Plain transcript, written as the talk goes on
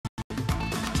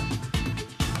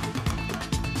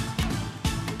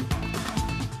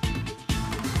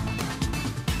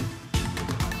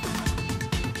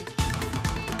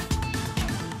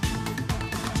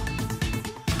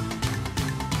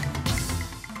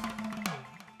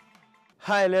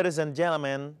Hi, ladies and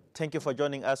gentlemen. Thank you for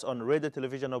joining us on Radio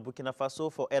Television of Burkina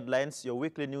Faso for Headlines, your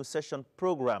weekly news session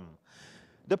program.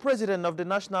 The President of the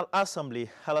National Assembly,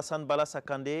 Alassane Balassa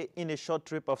Kandeh, in a short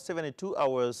trip of 72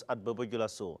 hours at Bobo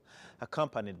Dioulasso,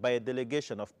 accompanied by a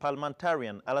delegation of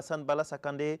parliamentarian, Alassane Balassa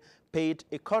Kandeh paid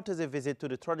a courtesy visit to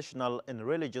the traditional and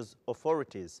religious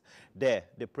authorities. There,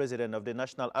 the President of the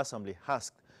National Assembly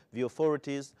asked the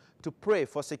authorities to pray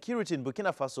for security in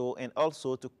Burkina Faso and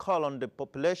also to call on the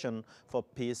population for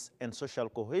peace and social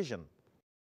cohesion.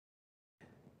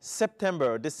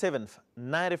 September the 7th,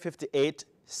 1958,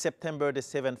 September the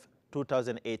 7th,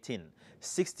 2018.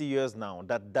 60 years now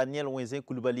that Daniel Wenze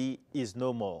Coulibaly is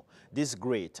no more. This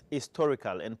great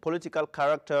historical and political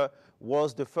character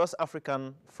was the first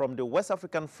African from the West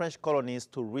African French colonies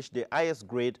to reach the highest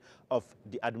grade of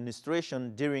the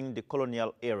administration during the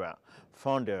colonial era.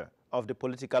 Founder of the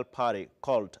political party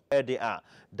called RDA,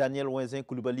 Daniel Wenze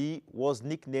Coulibaly was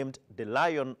nicknamed the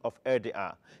Lion of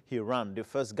RDA. He ran the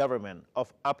first government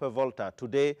of Upper Volta,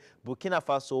 today Burkina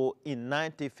Faso, in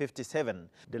 1957.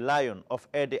 The Lion of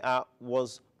RDA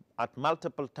was at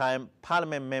multiple time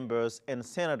parliament members and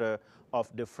senator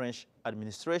of the French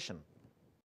administration.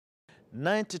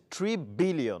 93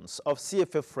 billions of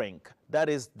CFA franc, that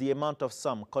is the amount of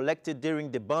sum collected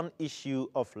during the bond issue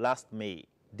of last May.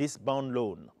 This bond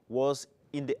loan was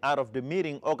in the heart of the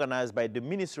meeting organized by the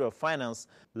Ministry of Finance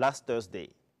last Thursday.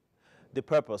 The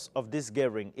purpose of this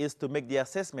gathering is to make the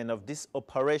assessment of this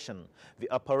operation.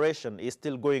 The operation is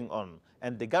still going on,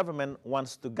 and the government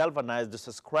wants to galvanize the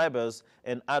subscribers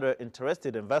and other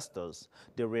interested investors.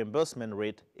 The reimbursement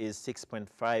rate is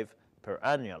 6.5 per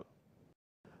annual.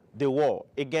 The war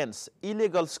against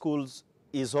illegal schools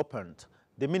is opened.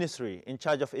 The ministry in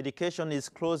charge of education is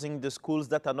closing the schools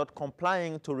that are not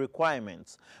complying to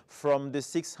requirements. From the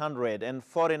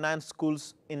 649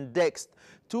 schools indexed,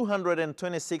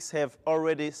 226 have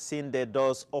already seen their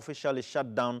doors officially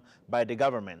shut down by the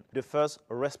government. The first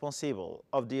responsible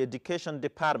of the education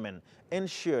department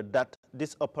ensured that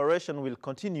this operation will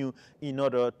continue in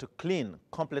order to clean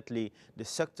completely the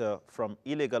sector from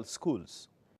illegal schools.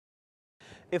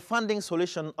 A funding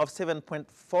solution of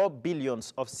 7.4 billion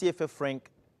of CFA franc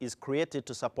is created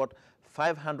to support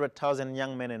 500,000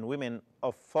 young men and women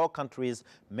of 4 countries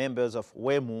members of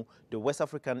WEMU, the West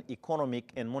African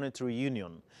Economic and Monetary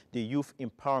Union. The Youth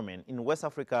Empowerment in West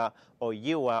Africa, or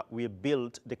YEWA, will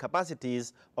build the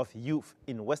capacities of youth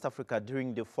in West Africa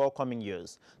during the forthcoming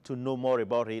years. To know more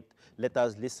about it, let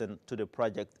us listen to the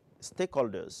project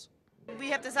stakeholders. We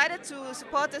have decided to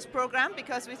support this program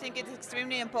because we think it's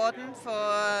extremely important for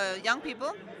young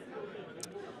people.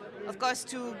 Of course,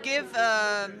 to give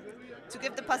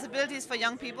the possibilities for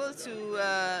young people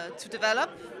to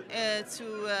develop,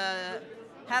 to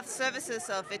have services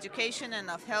of education and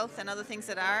of health and other things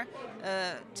that are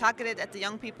targeted at the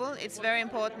young people. It's very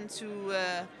important to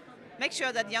make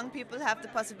sure that young people have the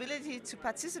possibility to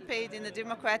participate in the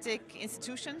democratic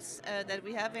institutions that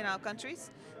we have in our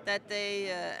countries, that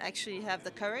they actually have the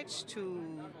courage to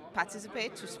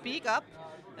participate, to speak up,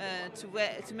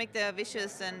 to make their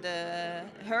wishes and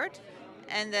heard,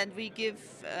 and that we give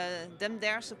them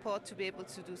their support to be able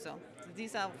to do so.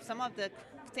 These are some of the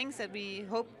things that we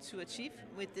hope to achieve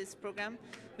with this program,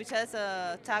 which has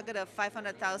a target of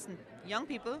 500,000 young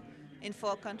people in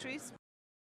 4 countries.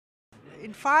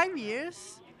 In 5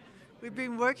 years, we've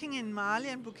been working in Mali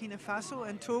and Burkina Faso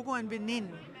and Togo and Benin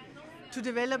to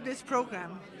develop this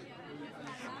program.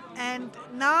 And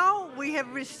now we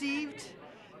have received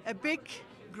a big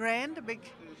grant, a big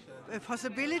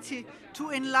possibility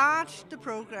to enlarge the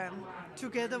program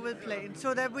together with Plain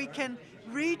so that we can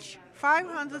reach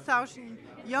 500,000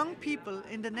 young people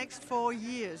in the next 4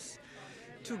 years,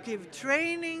 to give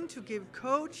training, to give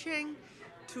coaching,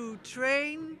 to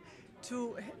train,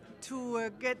 to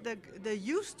get the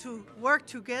youth to work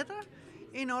together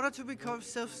in order to become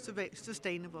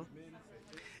self-sustainable,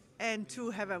 and to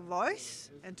have a voice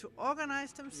and to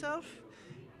organize themselves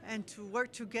and to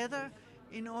work together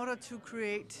in order to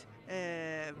create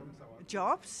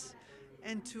jobs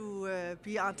and to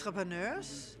be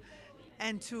entrepreneurs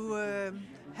and to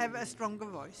have a stronger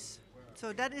voice.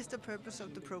 So that is the purpose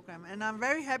of the program. And I'm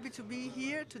very happy to be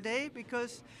here today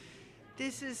because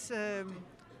this is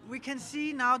we can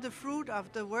see now the fruit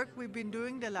of the work we've been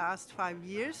doing the last 5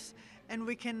 years, and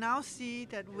we can now see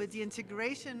that with the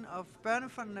integration of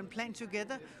Børnefond and Plan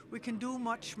together, we can do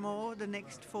much more the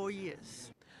next 4 years.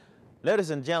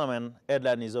 Ladies and gentlemen,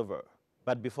 headline is over.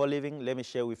 But before leaving, let me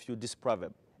share with you this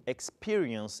proverb.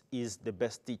 Experience is the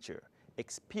best teacher.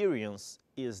 Experience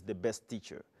is the best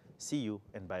teacher. See you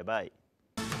and bye-bye.